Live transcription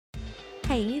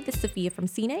Hey, this is Sophia from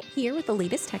CNET here with the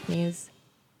latest tech news.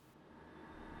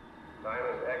 Time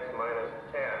is X minus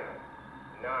 10,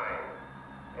 9,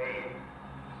 8,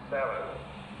 7,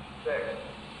 6,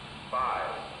 5,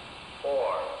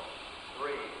 4,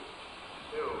 3,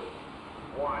 2,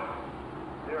 1,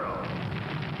 0.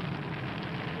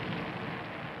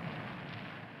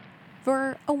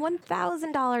 For a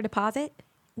 $1,000 deposit,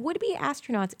 would-be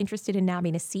astronauts interested in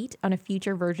nabbing a seat on a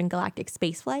future Virgin Galactic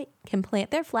spaceflight can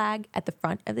plant their flag at the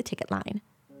front of the ticket line.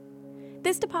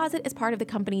 This deposit is part of the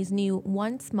company's new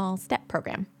One Small Step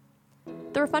program.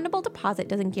 The refundable deposit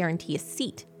doesn't guarantee a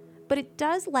seat, but it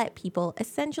does let people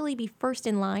essentially be first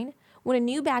in line when a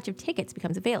new batch of tickets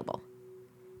becomes available.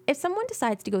 If someone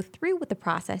decides to go through with the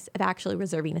process of actually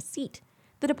reserving a seat,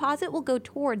 the deposit will go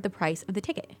toward the price of the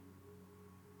ticket.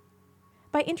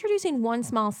 By introducing One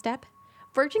Small Step,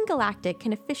 Virgin Galactic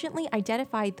can efficiently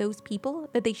identify those people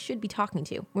that they should be talking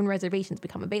to when reservations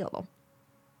become available.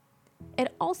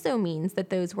 It also means that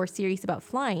those who are serious about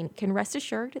flying can rest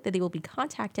assured that they will be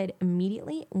contacted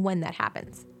immediately when that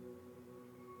happens.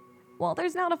 While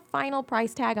there's not a final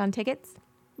price tag on tickets,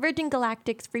 Virgin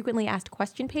Galactic's frequently asked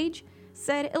question page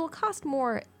said it will cost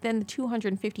more than the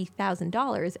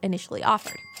 $250,000 initially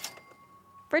offered.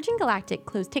 Virgin Galactic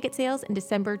closed ticket sales in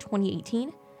December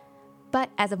 2018, but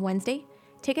as of Wednesday,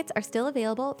 tickets are still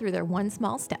available through their One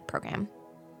Small Step program.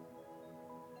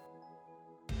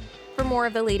 For more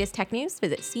of the latest tech news,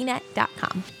 visit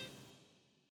cnet.com.